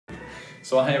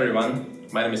So hi everyone,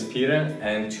 my name is Peter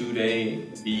and today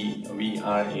we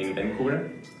are in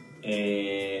Vancouver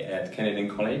at Canadian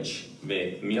College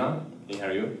with Mila. Hey, how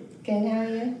are you? Good, how are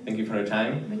you? Thank you for your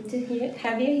time. Good to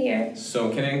have you here. So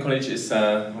Canadian College is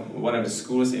one of the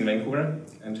schools in Vancouver,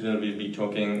 and today we'll be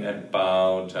talking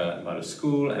about the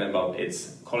school and about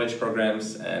its college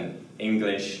programs and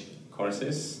English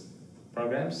courses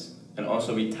programs. And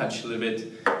also we touch a little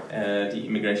bit the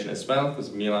immigration as well,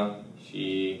 because Mila,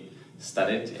 she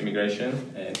studied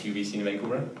immigration at UBC in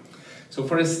Vancouver. So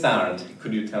for a start,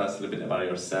 could you tell us a little bit about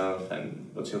yourself and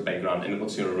what's your background and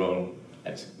what's your role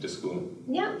at the school?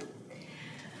 Yeah.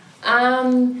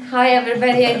 Hi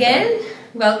everybody again.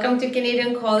 Welcome to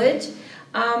Canadian College.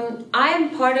 I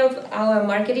am part of our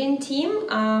marketing team.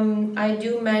 I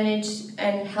do manage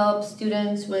and help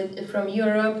students from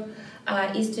Europe,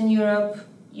 Eastern Europe,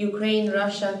 Ukraine,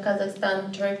 Russia,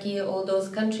 Kazakhstan, Turkey, all those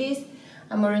countries.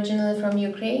 I'm originally from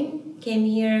Ukraine, came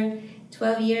here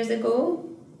 12 years ago,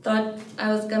 thought I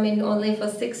was coming only for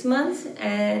 6 months,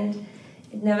 and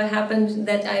it never happened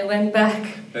that I went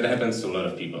back. That happens to a lot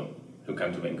of people who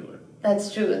come to Vancouver.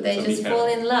 That's true, they just fall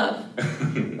in love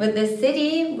with the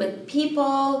city, with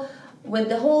people, with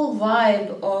the whole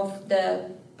vibe of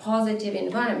the positive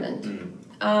environment.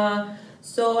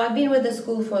 So I've been with the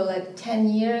school for like 10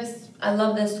 years. I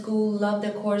love the school, love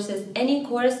the courses. Any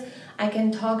course I can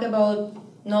talk about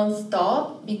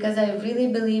non-stop because I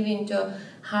really believe into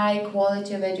high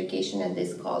quality of education at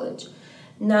this college.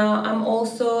 Now I'm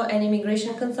also an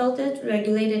immigration consultant,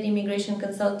 regulated immigration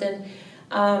consultant,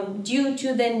 due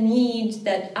to the need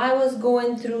that I was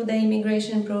going through the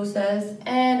immigration process,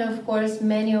 and of course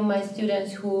many of my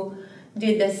students who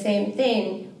did the same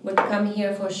thing would come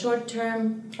here for short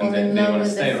term, fall in love with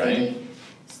the city, right?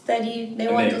 Study, they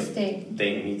want to stay.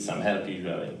 They need some help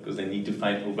usually, because they need to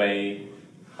find a way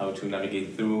how to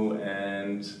navigate through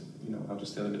and how to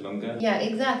stay a bit longer. Yeah,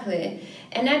 exactly.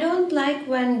 And I don't like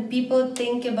when people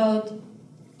think about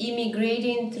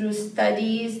immigrating through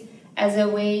studies as a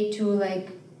way to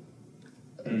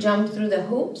jump through the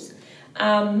hoops.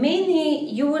 Mainly,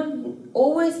 you would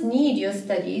always need your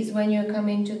studies when you're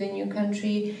coming to the new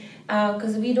country,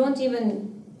 because we don't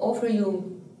even offer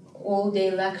you all-day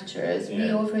lectures. Yeah.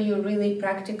 We offer you really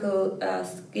practical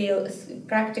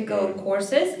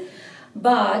courses.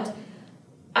 But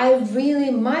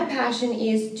my passion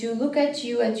is to look at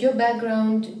you, at your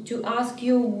background, to ask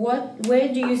you where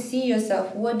do you see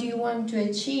yourself, what do you want to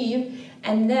achieve,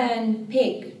 and then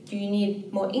pick. Do you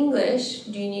need more English?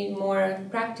 Do you need more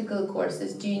practical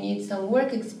courses? Do you need some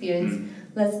work experience?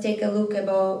 Let's take a look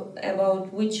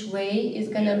about which way is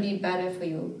gonna be better for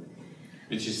you.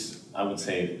 Which is, I would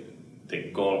say, the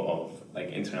goal of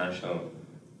international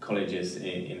colleges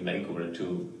in Vancouver,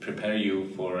 to prepare you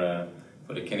for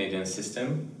the Canadian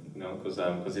system,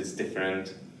 because it's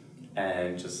different,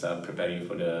 and just prepare you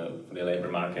for the labor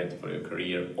market, for your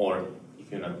career, or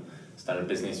if you start a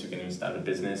business, you can even start a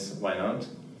business. Why not?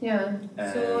 Yeah.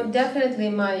 So definitely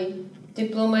my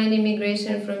diploma in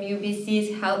immigration from UBC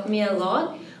has helped me a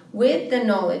lot with the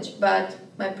knowledge, but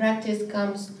my practice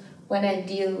comes when I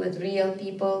deal with real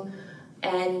people.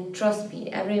 And trust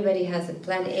me, everybody has a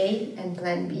plan A and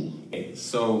plan B. Okay,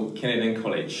 so Canadian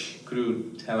College, could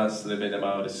you tell us a little bit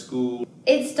about the school?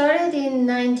 It started in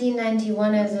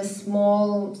 1991 as a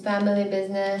small family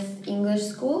business English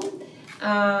school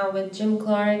with Jim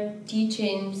Clark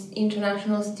teaching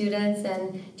international students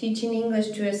and teaching English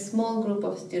to a small group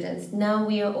of students. Now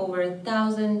we are over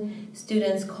 1,000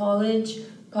 students college,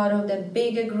 part of the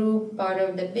bigger group, part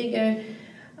of the bigger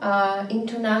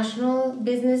international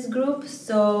business group.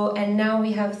 And now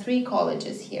we have 3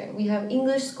 colleges here. We have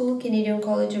English School, Canadian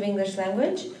College of English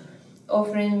Language,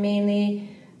 offering mainly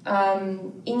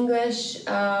English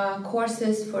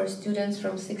courses for students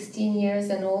from 16 years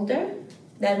and older.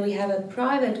 Then we have a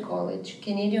private college,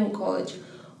 Canadian College,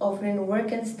 offering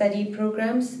work and study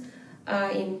programs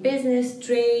in business,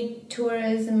 trade,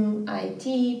 tourism,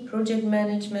 IT, project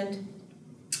management.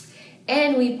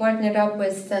 And we partnered up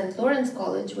with St. Lawrence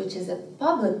College, which is a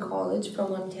public college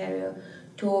from Ontario,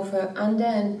 to offer under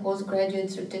and postgraduate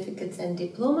certificates and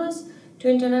diplomas to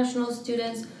international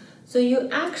students. So you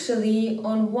actually,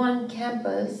 on one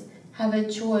campus, have a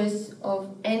choice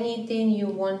of anything you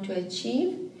want to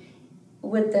achieve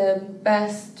with the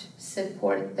best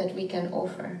support that we can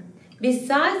offer.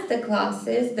 Besides the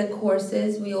classes, the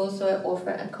courses, we also offer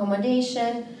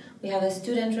accommodation. We have a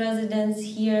student residence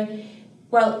here.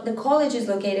 Well, the college is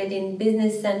located in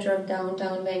business center of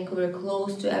downtown Vancouver,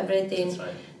 close to everything. That's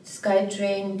right.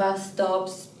 SkyTrain, bus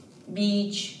stops,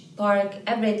 beach, park,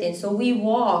 everything. So we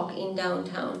walk in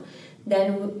downtown.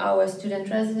 Then our student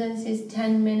residence is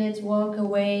 10 minutes walk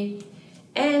away.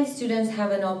 and students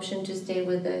have an option to stay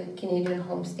with the Canadian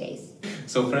homestays.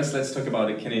 So first let's talk about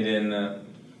the Canadian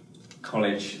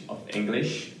College of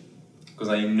English, because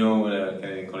I know the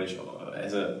Canadian College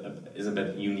is a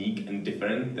bit unique and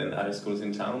different than other schools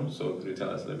in town. So could you tell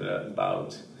us a little bit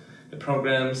about the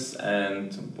programs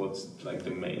and what's like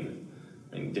the main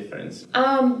difference?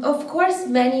 Of course,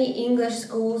 many English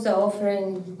schools are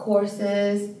offering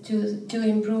courses to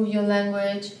improve your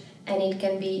language, and it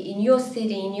can be in your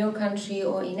city, in your country,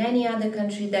 or in any other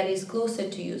country that is closer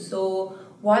to you. So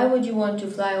why would you want to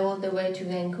fly all the way to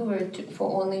Vancouver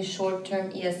for only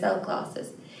short-term ESL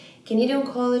classes? Canadian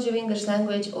College of English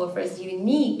Language offers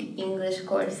unique English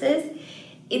courses.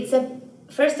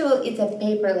 First of all, it's a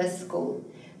paperless school.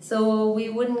 So we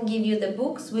wouldn't give you the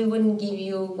books, we wouldn't give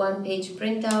you one-page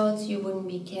printouts, you wouldn't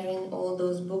be carrying all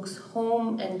those books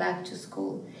home and back to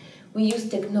school. We use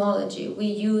technology.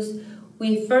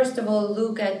 We first of all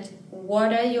look at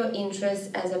what are your interests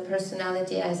as a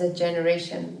personality, as a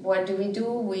generation. What do?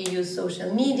 We use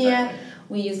social media,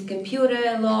 we use computer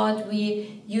a lot,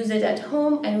 we use it at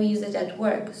home and we use it at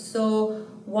work. So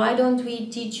why don't we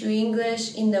teach you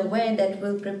English in the way that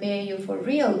will prepare you for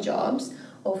real jobs,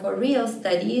 or for real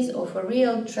studies, or for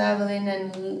real traveling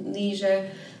and leisure?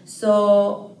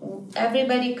 So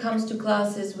everybody comes to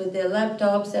classes with their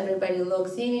laptops, everybody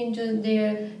logs into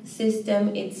their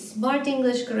system. It's Smart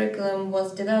English curriculum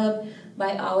was developed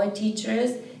by our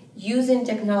teachers using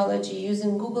technology,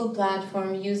 using Google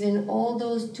platform, using all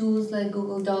those tools like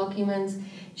Google Documents,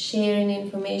 sharing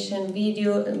information,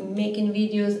 making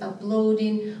videos,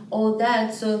 uploading, all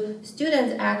that. So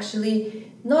students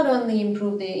actually not only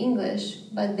improve their English,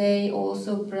 but they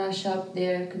also brush up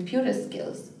their computer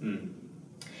skills.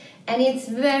 And it's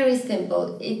very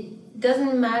simple. It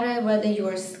doesn't matter whether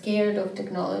you're scared of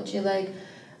technology. Like,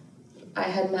 I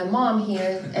had my mom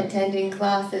here attending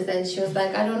classes and she was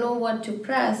like, I don't know what to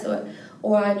press,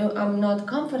 or I'm not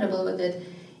comfortable with it.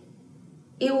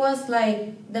 It was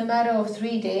like the matter of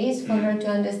 3 days for her to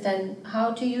understand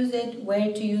how to use it,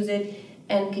 where to use it,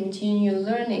 and continue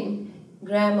learning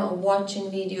grammar,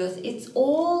 watching videos. It's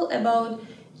all about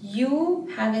you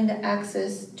having the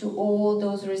access to all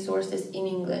those resources in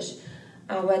English.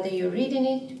 Whether you're reading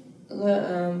it,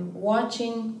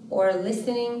 watching, or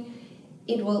listening,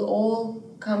 it will all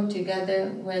come together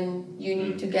when you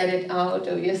need to get it out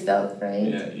of yourself,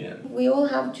 right? Yeah. We all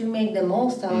have to make the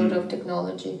most out of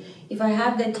technology. If I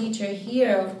have the teacher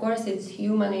here, of course it's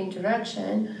human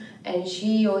interaction and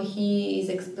she or he is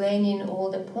explaining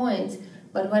all the points,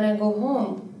 but when I go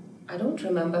home, I don't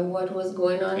remember what was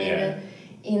going on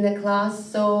in the class.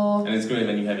 So and it's great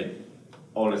when you have it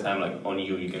all the time, like on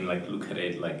you. You can like look at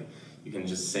it, like you can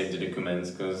just save the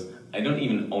documents. Because I don't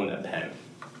even own a pen.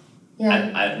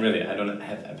 Yeah. I don't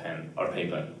have a pen or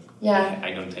paper. Yeah.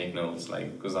 I don't take notes,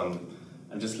 like, because I'm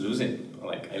just losing.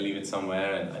 Like I leave it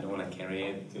somewhere and I don't want to carry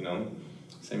it.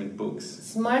 Same with books.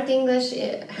 Smart English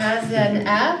has an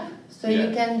app, so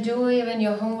you can do even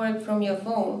your homework from your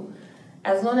phone.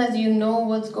 As long as you know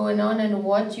what's going on and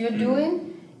what you're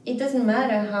doing, it doesn't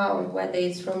matter how, whether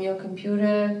it's from your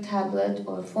computer, tablet,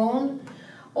 or phone.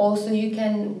 Also, you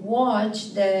can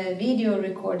watch the video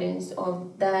recordings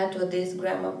of that or this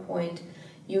grammar point.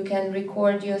 You can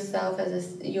record yourself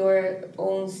as your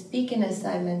own speaking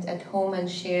assignment at home and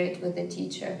share it with the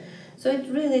teacher. So it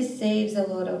really saves a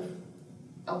lot of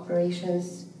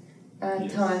operations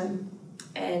time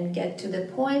and get to the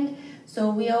point. So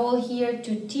we are all here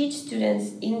to teach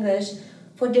students English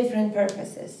for different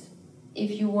purposes.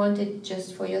 If you want it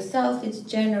just for yourself, it's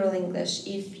general English.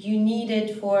 If you need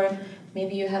it for,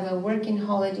 maybe you have a working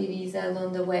holiday visa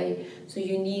along the way, so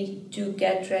you need to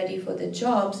get ready for the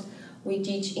jobs, we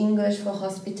teach English for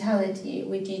hospitality.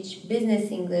 We teach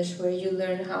business English, where you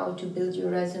learn how to build your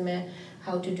resume,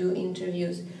 how to do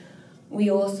interviews. We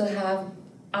also have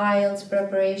IELTS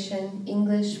preparation.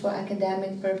 English for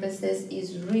academic purposes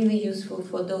is really useful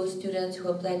for those students who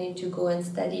are planning to go and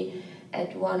study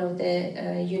at one of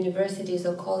the universities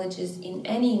or colleges in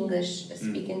any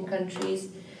English-speaking countries.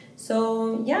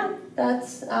 So yeah,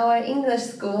 that's our English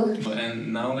school.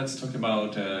 And now let's talk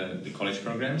about the college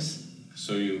programs.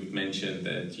 So you mentioned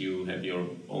that you have your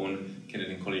own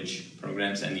Canadian college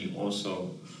programs and you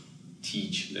also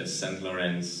teach the St.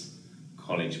 Lawrence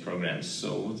college programs.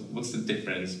 So what's the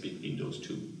difference between those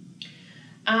two?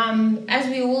 As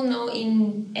we all know,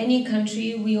 in any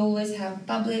country, we always have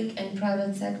public and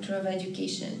private sector of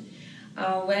education.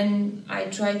 When I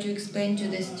try to explain to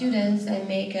the students, I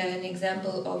make an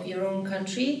example of your own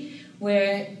country,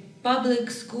 where public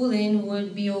schooling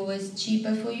would be always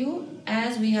cheaper for you,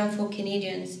 as we have for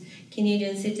Canadian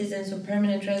citizens or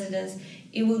permanent residents.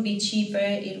 It will be cheaper,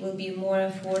 it will be more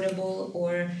affordable,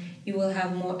 or you will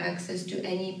have more access to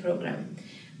any program.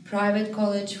 Private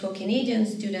college for Canadian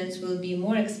students will be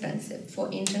more expensive.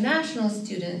 For international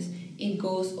students, it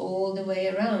goes all the way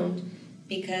around,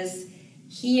 because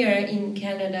here in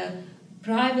Canada,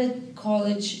 private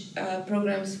college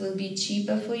programs will be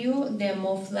cheaper for you. They're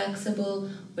more flexible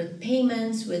with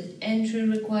payments, with entry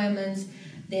requirements.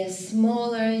 They're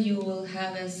smaller. You will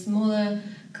have a smaller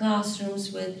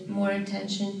classrooms with more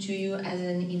attention to you as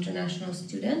an international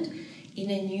student in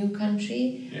a new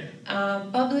country. Yeah.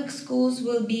 Public schools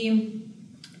will be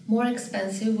more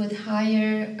expensive with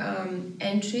higher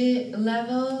entry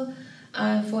level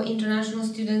for international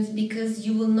students, because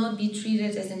you will not be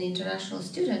treated as an international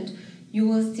student. You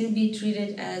will still be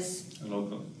treated as a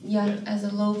local. Yeah, as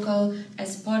a local,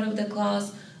 as part of the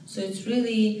class. So it's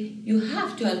really, you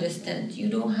have to understand. You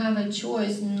don't have a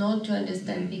choice not to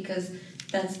understand, because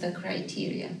that's the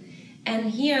criteria.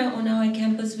 And here on our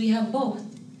campus we have both.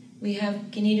 We have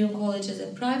Canadian College as a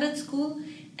private school,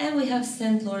 and we have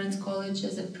St. Lawrence College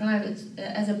as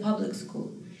a public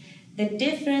school. The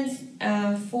difference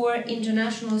for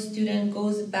international student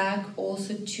goes back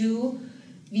also to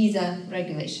visa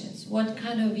regulations. What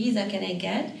kind of visa can I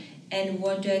get, and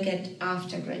what do I get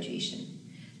after graduation?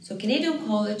 So Canadian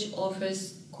College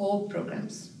offers co-op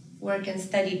programs, work and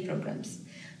study programs.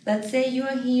 Let's say you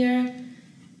are here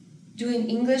doing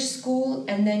English school,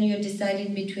 and then you're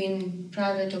deciding between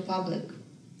private or public.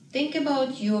 Think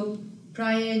about your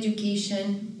prior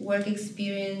education, work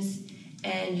experience,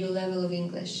 and your level of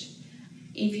English.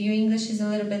 If your English is a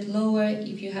little bit lower,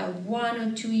 if you have 1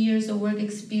 or 2 years of work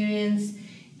experience,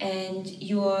 and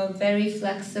you are very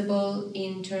flexible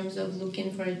in terms of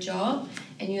looking for a job,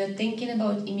 and you are thinking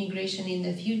about immigration in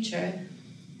the future,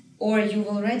 or you've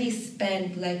already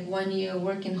spent like 1 year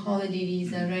working holiday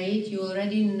visa, right? You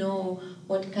already know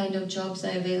what kind of jobs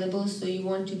are available, so you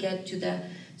want to get to the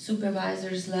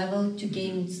supervisor's level to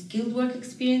gain skilled work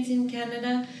experience in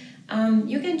Canada.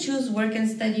 You can choose work and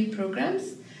study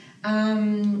programs.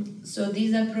 So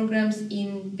these are programs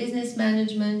in business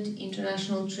management,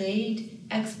 international trade,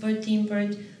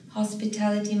 export-import,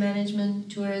 hospitality management,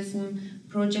 tourism,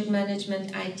 project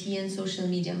management, IT, and social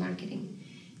media marketing.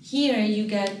 Here you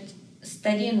get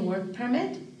study and work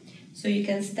permit, so you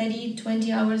can study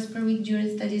 20 hours per week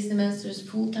during study semesters,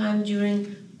 full-time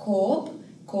during co-op.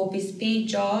 Co-op is paid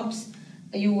jobs.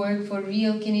 You work for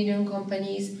real Canadian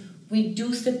companies. We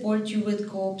do support you with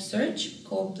co-op search,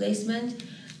 co-op placement.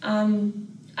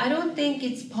 I don't think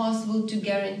it's possible to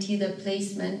guarantee the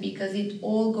placement, because it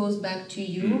all goes back to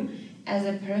you as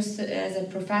a person, as a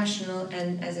professional,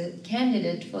 and as a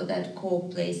candidate for that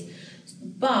co-op place.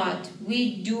 But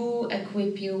we do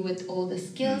equip you with all the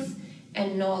skills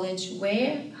and knowledge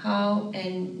where, how,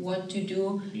 and what to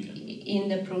do in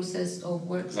the process of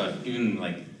work. So even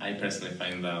like I personally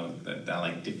find out that there are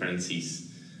like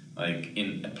differences like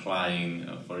in applying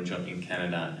for a job in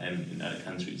Canada and in other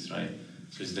countries, right?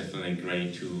 So it's definitely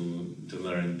great to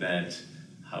learn that,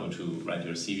 how to write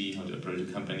your CV, how to approach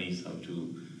the companies, how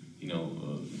to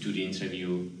do the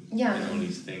interview, and all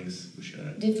these things, for sure.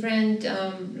 Different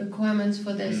requirements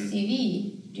for the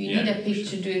CV. Do you need a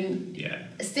picture?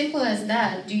 As simple as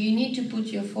that. Do you need to put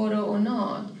your photo or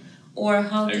not? Or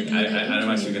how to do the interview?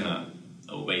 Otherwise you're gonna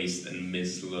waste and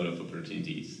miss a lot of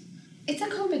opportunities. It's a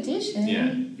competition.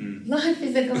 Yeah. Life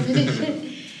is a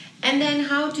competition. And then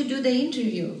how to do the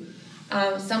interview.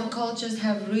 Some cultures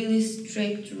have really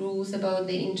strict rules about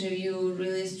the interview,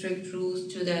 really strict rules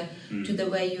to the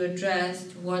way you're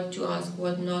dressed, what to ask,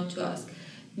 what not to ask.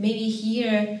 Maybe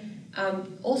here,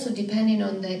 also depending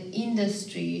on the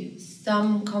industry,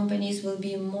 some companies will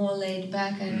be more laid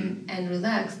back and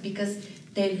relaxed, because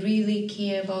they really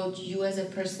care about you as a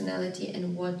personality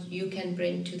and what you can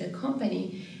bring to the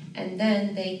company, and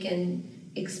then they can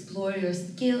explore your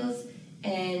skills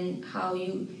and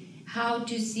how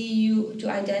to see you, to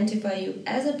identify you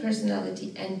as a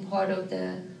personality and part of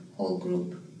the whole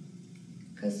group.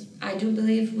 Because I do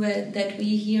believe that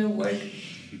we here work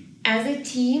as a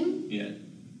team,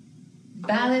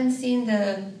 balancing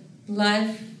the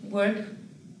life-work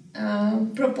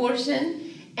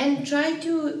proportion, and try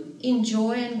to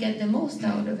enjoy and get the most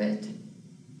out of it.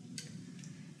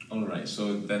 All right,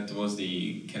 so that was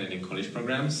the Canadian college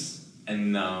programs,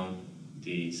 and now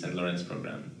the St. Lawrence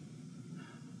program.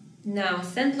 Now,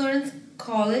 St. Lawrence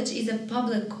College is a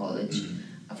public college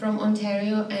from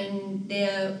Ontario, and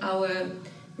they're our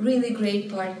really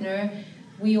great partner.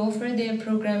 We offer their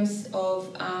programs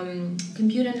of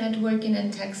computer networking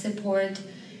and tech support,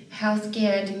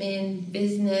 healthcare admin,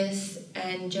 business,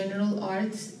 and general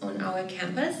arts on our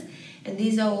campus. And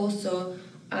these are also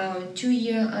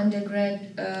 2-year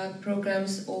undergrad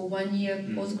programs or 1-year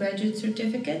postgraduate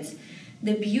certificates.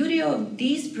 The beauty of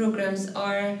these programs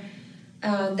are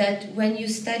that when you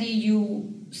study,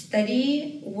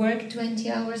 work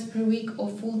 20 hours per week or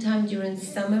full-time during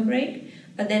summer break,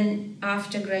 but then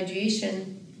after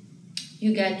graduation,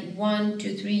 you get 1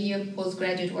 to 3 year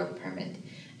postgraduate work permit.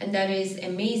 And that is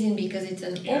amazing because it's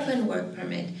an open work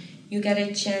permit. You get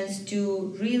a chance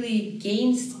to really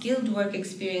gain skilled work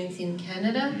experience in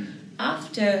Canada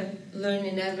after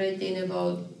learning everything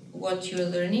about what you're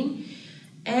learning,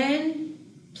 and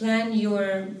plan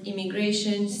your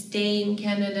immigration, stay in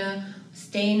Canada,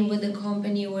 staying with the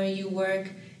company where you work,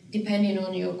 depending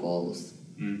on your goals.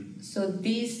 So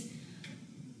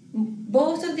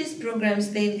both of these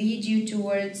programs, they lead you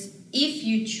towards, if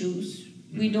you choose,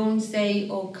 we don't say,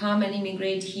 oh, come and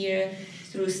immigrate here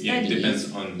through studies. Yeah, it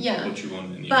depends on what you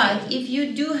want. But if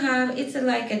you do have, it's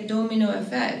like a domino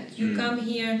effect. You come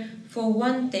here for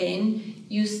one thing,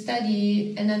 you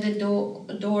study, another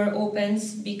door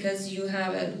opens because you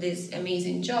have this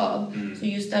amazing job. So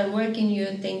you start working,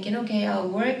 you're thinking, okay, I'll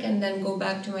work and then go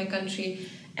back to my country.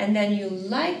 And then you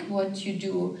like what you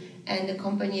do and the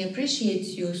company appreciates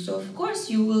you. So of course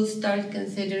you will start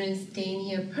considering staying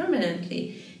here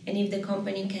permanently. And if the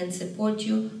company can support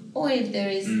you, or if there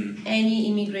is any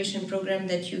immigration program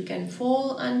that you can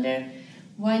fall under,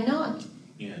 why not?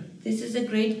 Yeah. This is a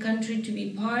great country to be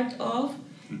part of,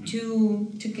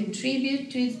 to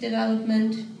contribute to its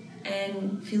development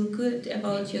and feel good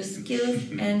about your skills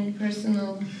and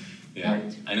personal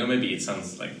part. I know maybe it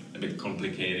sounds like a bit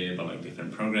complicated about like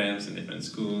different programs and different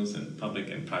schools and public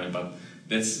and private, but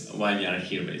that's why we are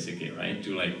here basically, right?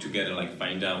 To like together like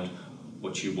find out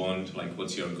what you want, like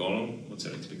what's your goal, what's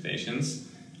your expectations,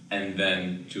 and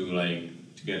then to like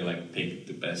together like pick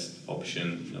the best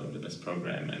option, you know, the best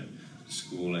program and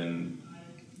school, and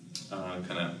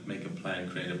kind of make a plan,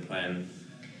 create a plan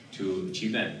to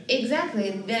achieve that.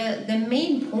 Exactly. The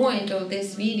main point of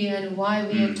this video and why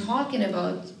we are talking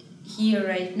about here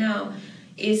right now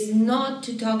is not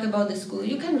to talk about the school.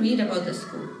 You can read about the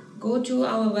school. Go to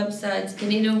our websites,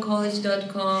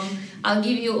 canadiancollege.com. I'll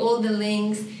give you all the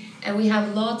links, and we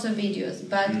have lots of videos.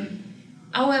 But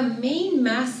our main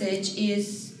message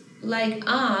is, like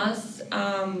us,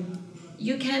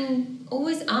 you can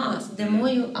always ask. The more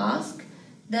you ask,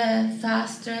 the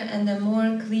faster and the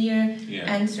more clear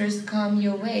answers come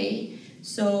your way.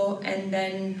 So, and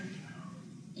then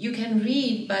you can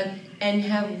read and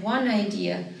have one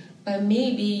idea, but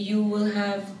maybe you will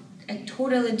have a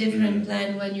totally different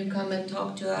plan when you come and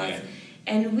talk to us.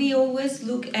 And we always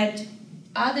look at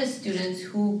other students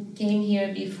who came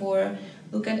here before,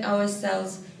 look at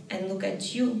ourselves and look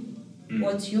at you.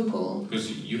 What's your goal?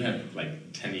 Because you have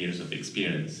like 10 years of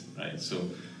experience, right? So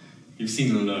you've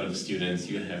seen a lot of students,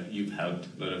 you've helped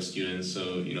a lot of students,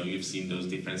 so you know you've seen those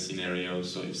different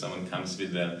scenarios. So if someone comes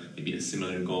with maybe a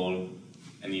similar goal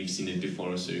and you've seen it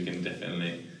before, so you can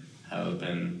definitely help.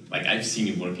 And like I've seen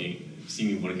you working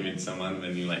with someone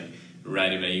when you like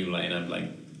right away you line up like,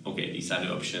 okay, these are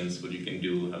the options, what you can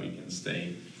do, how you can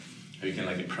stay, how you can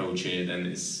like approach it, and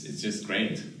it's just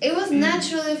great. It was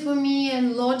naturally for me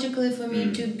and logically for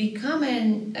me to become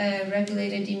a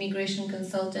regulated immigration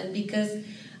consultant, because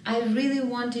I really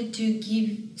wanted to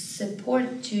give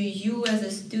support to you as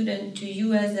a student, to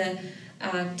you as a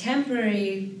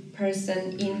temporary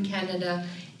person in Canada,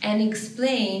 and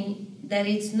explain that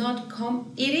it's not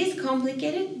it is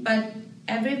complicated, but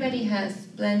everybody has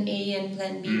plan A and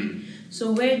plan B.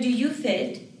 So where do you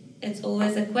fit? It's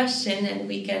always a question, and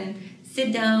we can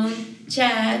sit down,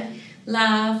 chat,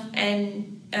 laugh,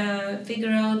 and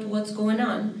figure out what's going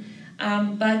on.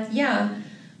 But yeah,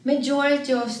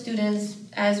 majority of students,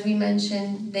 as we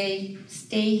mentioned, they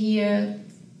stay here.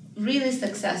 Really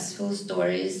successful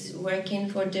stories, working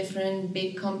for different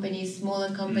big companies,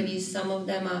 smaller companies. Some of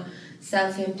them are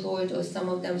self-employed, or some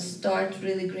of them start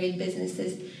really great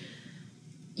businesses.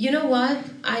 You know what?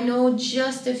 I know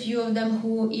just a few of them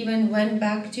who even went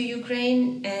back to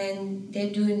Ukraine, and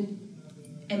they're doing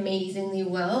amazingly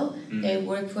well. They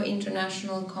work for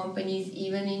international companies,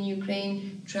 even in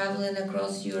Ukraine, traveling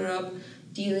across Europe,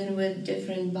 dealing with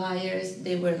different buyers.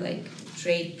 They were like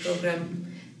trade program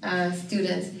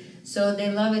students. So they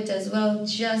love it as well.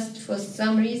 Just for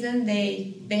some reason,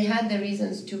 they had the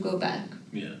reasons to go back.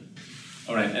 Yeah.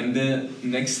 All right. And the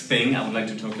next thing I would like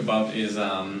to talk about is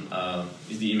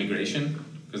the immigration,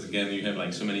 because again, you have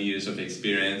like so many years of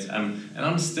experience. And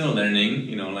I'm still learning.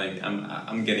 You know, like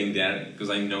I'm getting there,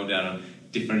 because I know there are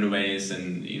different ways,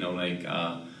 and you know, like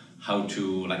how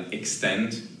to like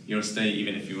extend your stay,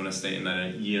 even if you want to stay another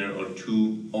year or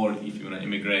two, or if you want to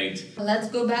immigrate? Let's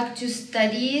go back to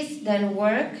studies, then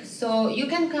work. So you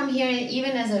can come here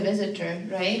even as a visitor,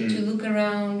 right? To look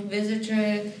around,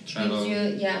 visitor, Travel.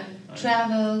 gives you,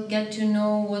 travel, get to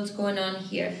know what's going on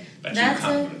here. But That's you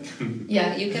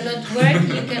can't. you cannot work,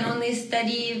 you can only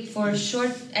study for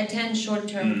attend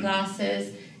short-term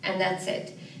classes, and that's it.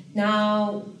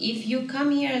 Now, if you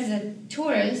come here as a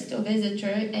tourist or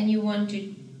visitor and you want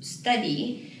to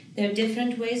study, there are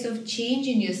different ways of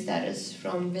changing your status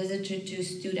from visitor to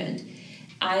student.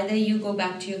 Either you go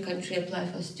back to your country, apply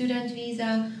for student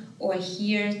visa, or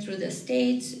here through the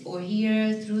States, or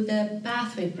here through the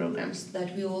pathway programs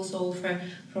that we also offer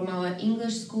from our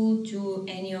English school to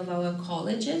any of our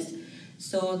colleges.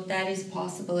 So that is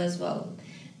possible as well.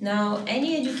 Now, any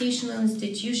educational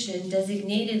institution,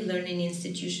 designated learning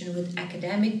institution with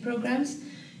academic programs,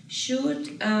 should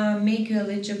make you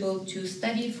eligible to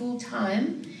study full-time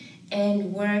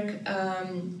and work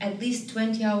at least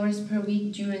 20 hours per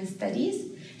week during studies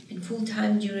and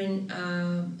full-time during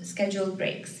scheduled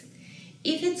breaks.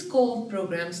 If it's co-op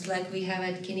programs like we have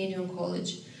at Canadian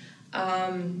College,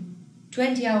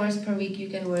 20 hours per week you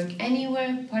can work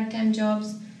anywhere, part-time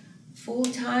jobs,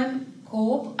 full-time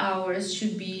co-op hours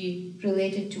should be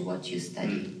related to what you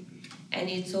study. And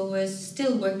it's always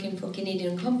still working for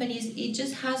Canadian companies, it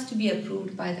just has to be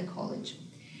approved by the college.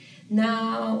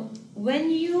 Now,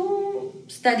 when you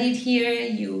studied here,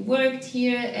 you worked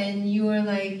here, and you are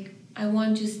like, I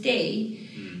want to stay,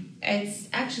 it's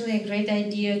actually a great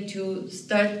idea to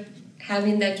start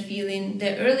having that feeling.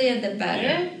 The earlier the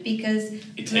better, because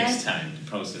it takes time. The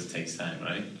process takes time,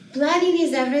 right? Planning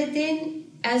is everything,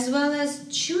 as well as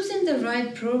choosing the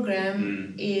right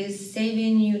program is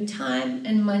saving you time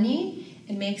and money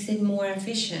and makes it more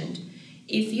efficient.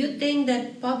 If you think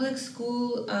that public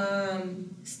school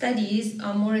studies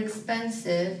are more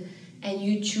expensive and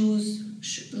you choose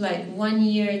like 1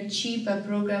 year cheaper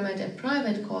program at a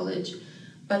private college,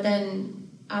 but then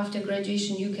after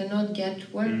graduation you cannot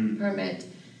get work permit,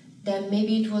 then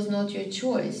maybe it was not your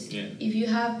choice. If you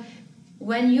have,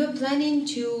 when you're planning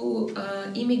to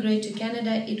immigrate to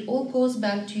Canada, it all goes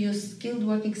back to your skilled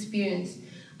work experience,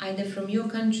 either from your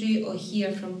country or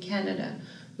here from Canada.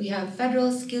 We have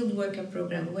federal skilled worker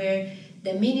program where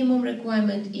the minimum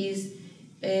requirement is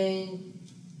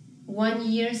 1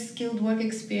 year skilled work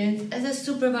experience as a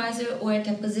supervisor or at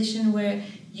a position where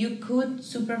you could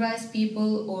supervise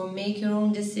people or make your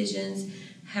own decisions,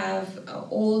 have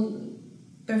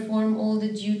perform all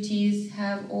the duties,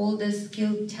 have all the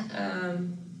skilled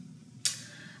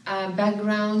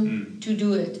background to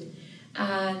do it.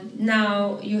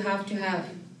 Now you have to have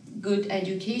good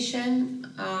education.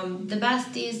 The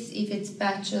best is if it's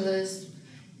bachelor's,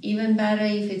 even better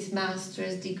if it's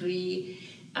master's degree,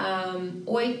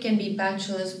 or it can be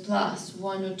bachelor's plus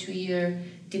 1 or 2 year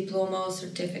diploma or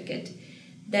certificate.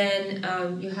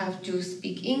 Then you have to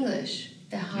speak English.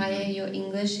 The higher your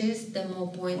English is, the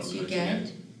more points you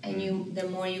get, and the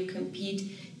more you compete,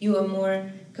 you are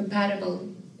more compatible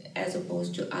as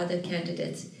opposed to other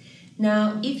candidates.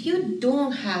 Now, if you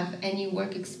don't have any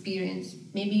work experience,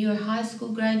 maybe you're high school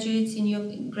graduate in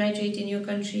your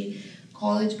country,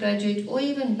 college graduate, or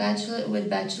even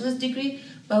bachelor's degree,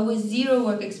 but with 0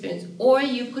 work experience, or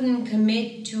you couldn't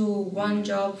commit to one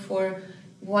job for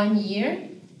 1 year,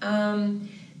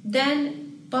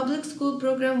 then public school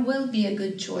program will be a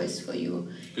good choice for you.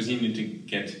 Because you need to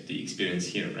get the experience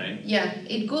here, right? Yeah,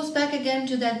 it goes back again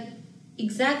to that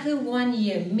exactly 1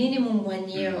 year, minimum 1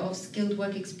 year of skilled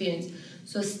work experience.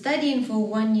 So studying for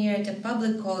 1 year at a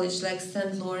public college like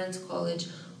St. Lawrence College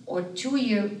or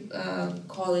 2-year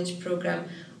college program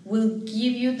will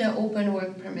give you the open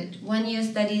work permit. 1 year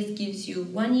studies gives you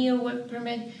 1 year work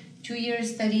permit, 2 year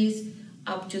studies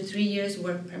up to 3 years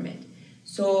work permit.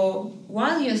 So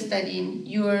while you're studying,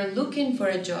 you're looking for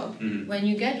a job. When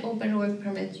you get open work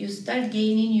permit, you start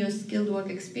gaining your skilled work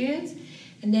experience,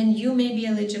 and then you may be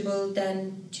eligible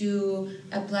then to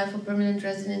apply for permanent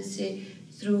residency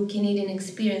through Canadian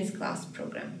Experience Class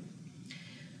program.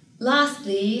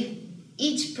 Lastly,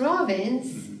 each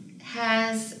province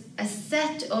has a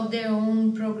set of their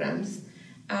own programs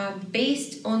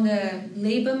based on the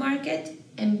labor market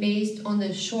and based on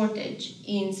the shortage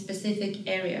in specific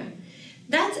area.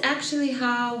 That's actually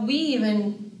how we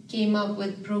even came up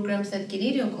with programs at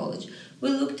Canadian College. We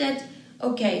looked at,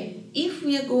 okay, if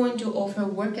we are going to offer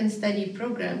work and study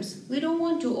programs, we don't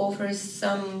want to offer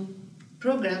some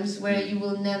programs where you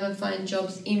will never find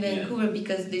jobs in Vancouver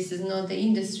because this is not the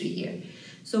industry here.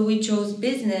 So we chose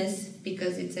business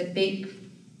because it's a big,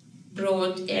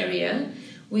 broad area.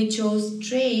 We chose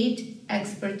trade,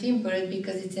 export-import,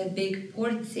 because it's a big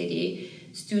port city.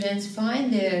 students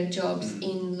find their jobs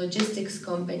in logistics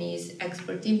companies,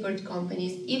 export-import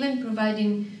companies, even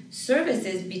providing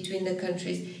services between the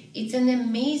countries. It's an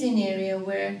amazing area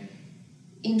where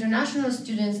international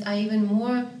students are even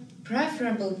more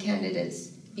preferable candidates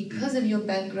because of your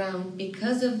background,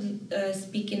 because of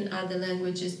speaking other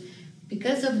languages,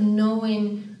 because of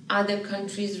knowing other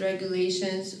countries'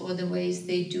 regulations or the ways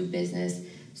they do business.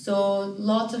 So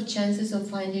lots of chances of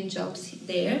finding jobs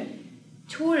there.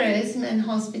 Tourism and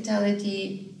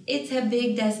hospitality, it's a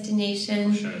big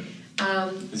destination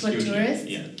for tourists.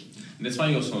 Yeah. And that's why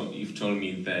you've told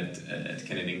me that at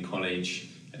Canadian College,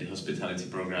 at the hospitality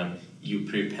program, you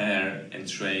prepare and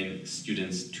train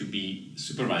students to be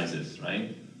supervisors,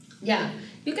 right? Yeah,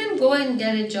 you can go and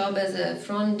get a job as a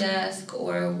front desk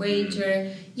or a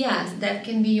waiter. Yes, that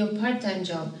can be your part-time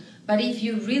job. But if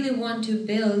you really want to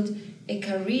build a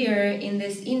career in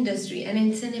this industry, and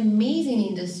it's an amazing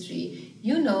industry,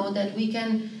 you know that we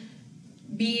can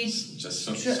be just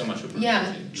so much opportunity.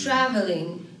 Yeah,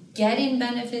 traveling, getting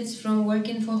benefits from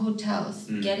working for hotels,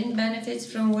 getting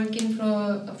benefits from working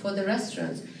for the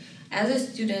restaurants. As a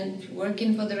student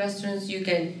working for the restaurants, you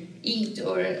can eat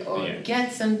or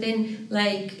get something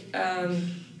like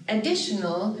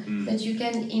additional that you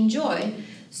can enjoy.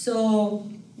 So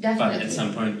definitely. But at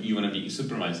some point you want to be a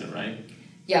supervisor, right?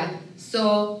 Yeah.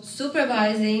 So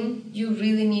supervising, you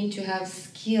really need to have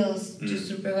skills to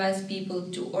supervise people,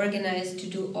 to organize, to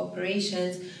do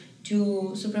operations,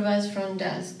 to supervise front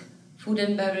desk, food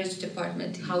and beverage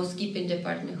department, housekeeping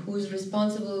department, who's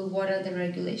responsible, what are the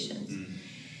regulations.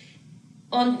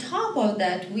 On top of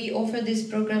that, we offer these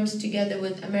programs together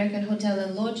with American Hotel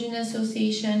and Lodging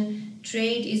Association.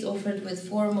 Trade is offered with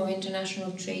formal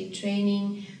international trade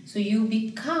training. So you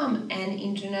become an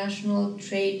international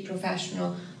trade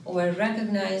professional or a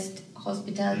recognized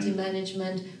hospitality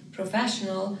management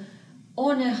professional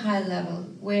on a high level,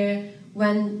 where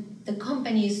when the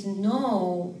companies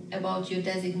know about your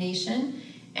designation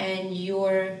and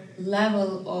your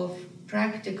level of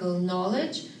practical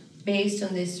knowledge based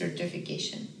on this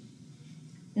certification.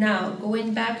 Now,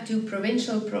 going back to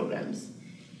provincial programs,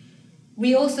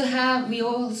 we also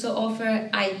offer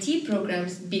IT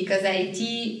programs because IT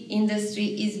industry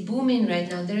is booming right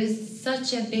now. There is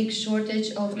such a big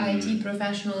shortage of IT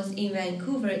professionals in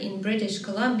Vancouver, in British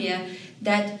Columbia,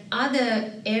 that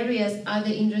other areas, other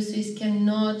industries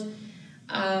cannot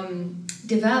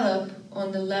develop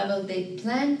on the level they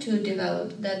plan to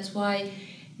develop. That's why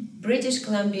British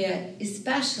Columbia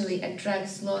especially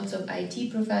attracts lots of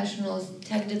IT professionals,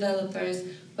 tech developers,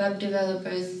 web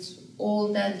developers,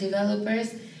 all that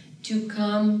developers to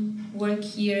come work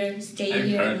here, stay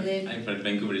here and live. I've heard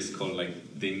Vancouver is called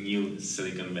like the new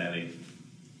Silicon Valley.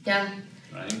 Yeah.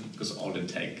 Right? Because all the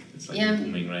tech, it's like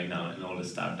booming right now, and all the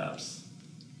startups.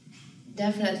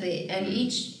 Definitely. And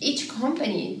each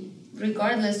company,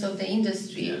 regardless of the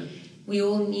industry, we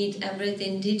all need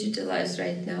everything digitalized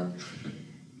right now.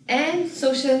 And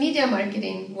social media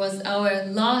marketing was our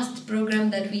last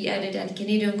program that we added at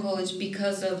Canadian College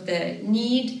because of the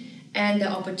need and the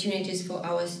opportunities for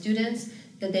our students,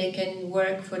 that they can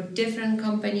work for different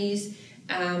companies,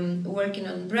 working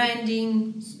on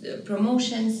branding,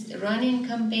 promotions, running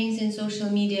campaigns in social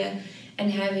media, and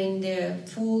having their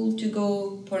full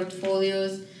to-go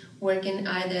portfolios, working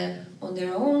either on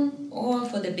their own or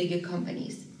for the bigger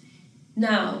companies.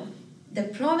 Now, the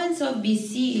province of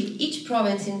BC, each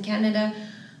province in Canada,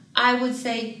 I would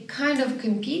say kind of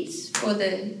competes for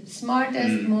the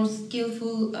smartest, most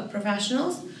skillful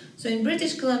professionals. So in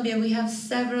British Columbia, we have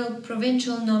several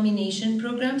provincial nomination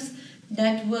programs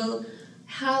that will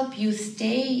help you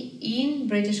stay in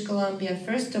British Columbia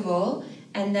first of all,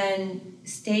 and then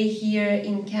stay here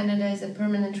in Canada as a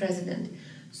permanent resident.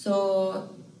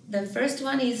 So the first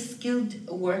one is skilled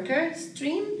worker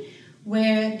stream,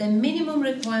 where the minimum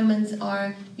requirements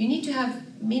are you need to have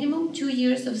minimum 2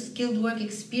 years of skilled work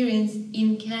experience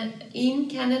in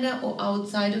Canada or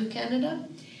outside of Canada,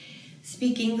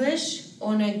 speak English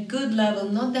on a good level,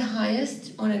 not the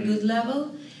highest, on a good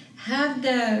level, have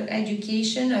the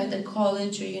education at the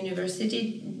college or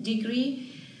university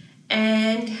degree,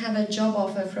 and have a job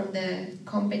offer from the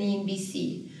company in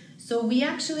BC. So we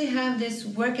actually have this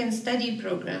work and study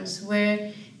programs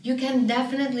where you can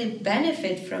definitely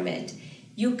benefit from it.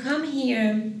 You come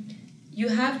here, you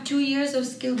have 2 years of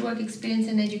skilled work experience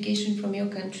and education from your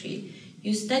country.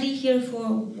 You study here for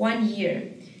 1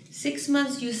 year. 6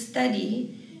 months you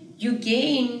study, you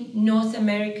gain North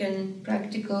American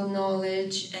practical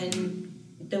knowledge and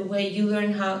the way you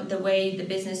learn the way the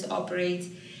business operates,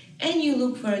 and you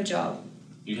look for a job.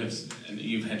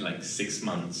 You've had like 6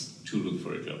 months to look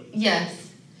for a job.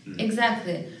 Yes.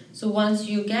 Exactly. So once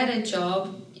you get a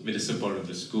job, with the support of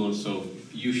the school, so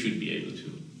you should be able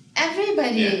to.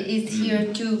 Everybody is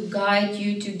here to guide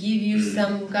you, to give you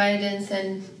some guidance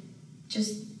and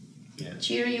just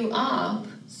cheer you up.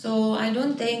 So I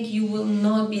don't think you will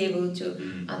not be able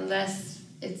to unless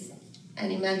it's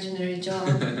an imaginary job.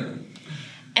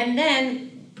 And then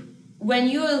when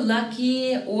you're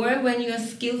lucky or when you're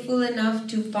skillful enough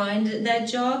to find that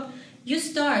job, you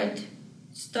start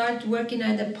working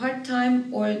either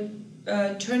part-time or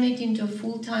turn it into a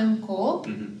full-time co-op.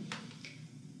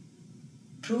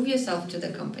 Prove yourself to the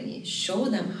company, show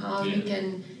them how you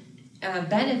can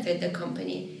benefit the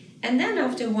company. And then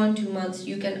after 1-2 months,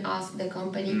 you can ask the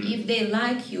company if they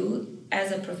like you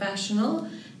as a professional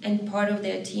and part of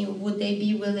their team, would they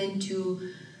be willing to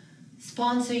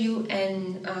sponsor you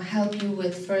and help you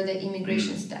with further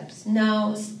immigration steps.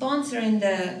 Now, sponsoring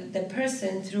the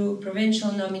person through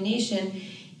provincial nomination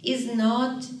is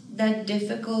not that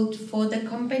difficult for the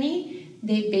company.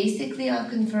 They basically are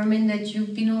confirming that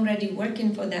you've been already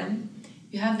working for them.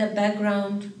 You have the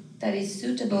background that is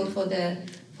suitable for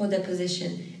the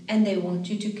position. And they want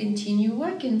you to continue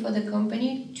working for the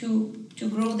company to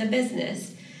grow the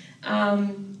business.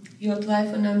 You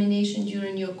apply for nomination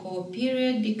during your co-op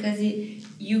period because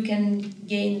you can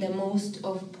gain the most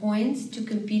of points to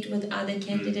compete with other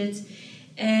candidates.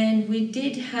 And we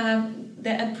did have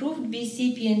the approved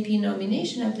BC PNP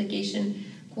nomination application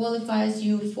qualifies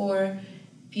you for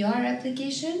PR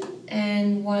application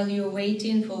and while you're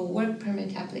waiting for work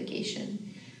permit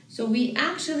application. So we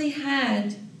actually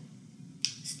had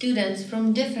students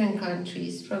from different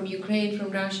countries, from Ukraine, from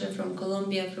Russia, from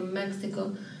Colombia, from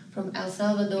Mexico, from El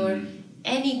Salvador,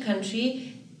 any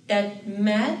country that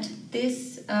met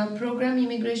this program,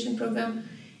 immigration program,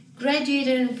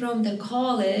 graduated from the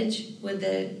college with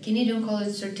the Canadian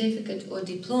College Certificate or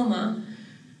Diploma,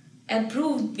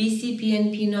 approved BC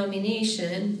PNP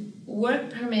nomination, work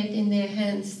permit in their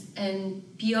hands, and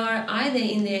PR either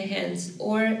in their hands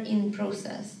or in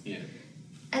process. Yeah.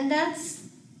 And that's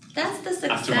the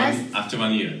success. After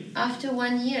 1 year. After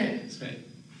 1 year. That's right.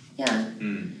 Yeah.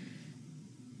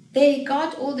 They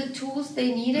got all the tools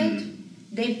they needed.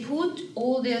 They put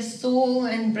all their soul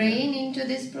and brain into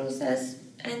this process,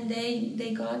 and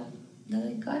they got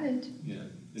it. Yeah,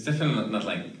 it's definitely not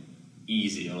like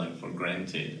easy or like for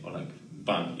granted or like.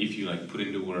 But if you like put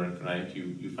in the work, right?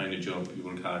 You find a job, you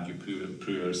work hard, you prove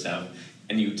yourself,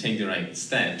 and you take the right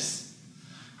steps,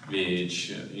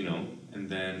 which and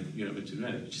then you're able to do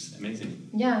it, which is amazing.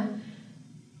 Yeah.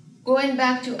 Going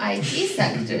back to IT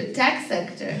sector, tech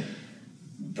sector,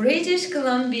 British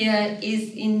Columbia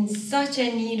is in such a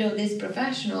need of these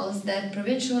professionals that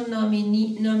provincial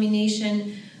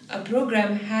nomination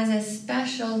program has a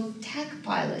special tech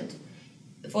pilot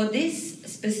for this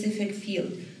specific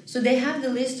field. So they have the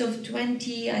list of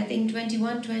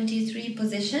 21, 23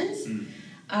 positions.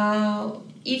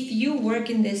 If you work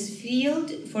in this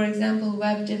field, for example,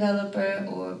 web developer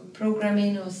or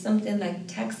programming or something like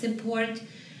tech support,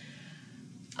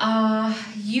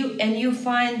 you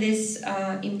find this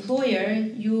employer,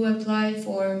 you apply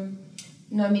for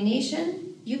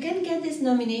nomination, you can get this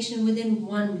nomination within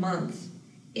 1 month.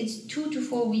 It's 2 to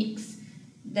 4 weeks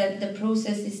that the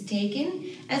process is taken,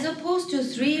 as opposed to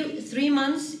three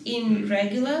months in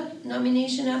regular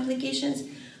nomination applications,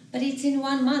 but it's in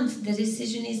 1 month. The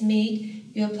decision is made,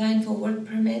 you're applying for work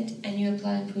permit and you're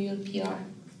applying for your PR.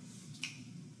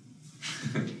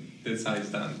 That's how it's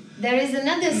done. There is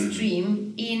another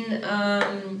stream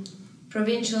in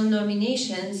provincial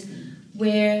nominations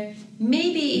where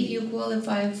maybe if you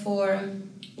qualify for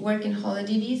working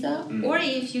holiday visa or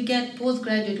if you get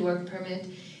postgraduate work permit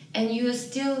and you are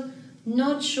still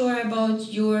not sure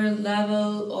about your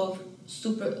level of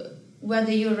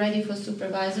whether you're ready for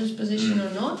supervisor's position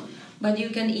or not, but you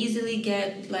can easily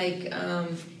get like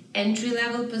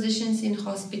entry-level positions in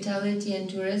hospitality and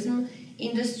tourism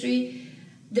industry.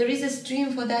 There is a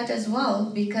stream for that as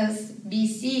well because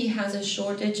BC has a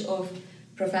shortage of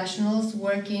professionals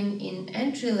working in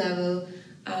entry-level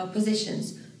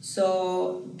positions.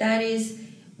 So that is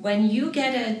when you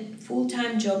get a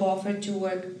full-time job offer to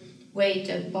work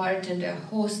waiter, bartender,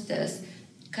 hostess,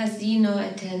 casino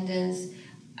attendants,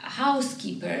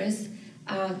 housekeepers,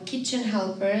 kitchen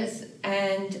helpers,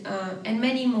 and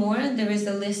many more. There is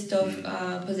a list of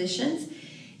positions.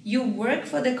 You work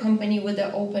for the company with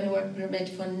an open work permit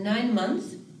for 9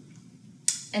 months,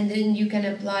 and then you can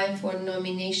apply for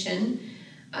nomination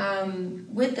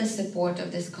with the support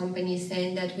of this company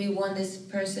saying that we want this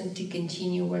person to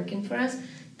continue working for us.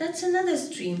 That's another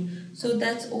stream. So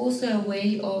that's also a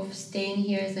way of staying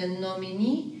here as a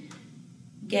nominee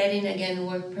getting again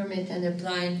work permit and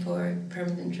applying for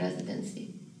permanent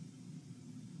residency.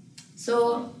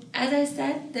 So, as I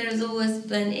said, there's always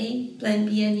plan A, plan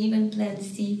B, and even plan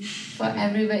C for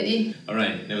everybody. All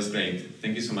right, that was great.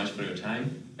 Thank you so much for your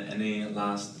time. Any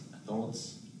last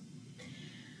thoughts?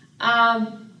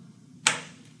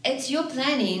 It's your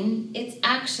planning. It's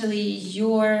actually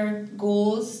your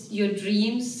goals, your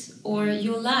dreams, or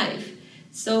your life.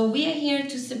 So we are here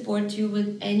to support you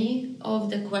with any of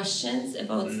the questions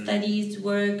about studies,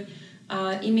 work,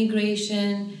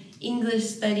 immigration, English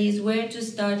studies, where to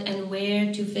start and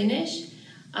where to finish.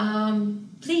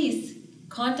 Please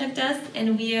contact us,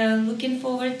 and we are looking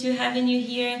forward to having you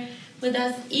here with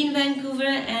us in Vancouver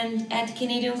and at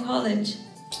Canadian College.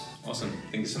 Awesome.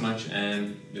 Thank you so much,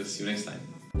 and we'll see you next time.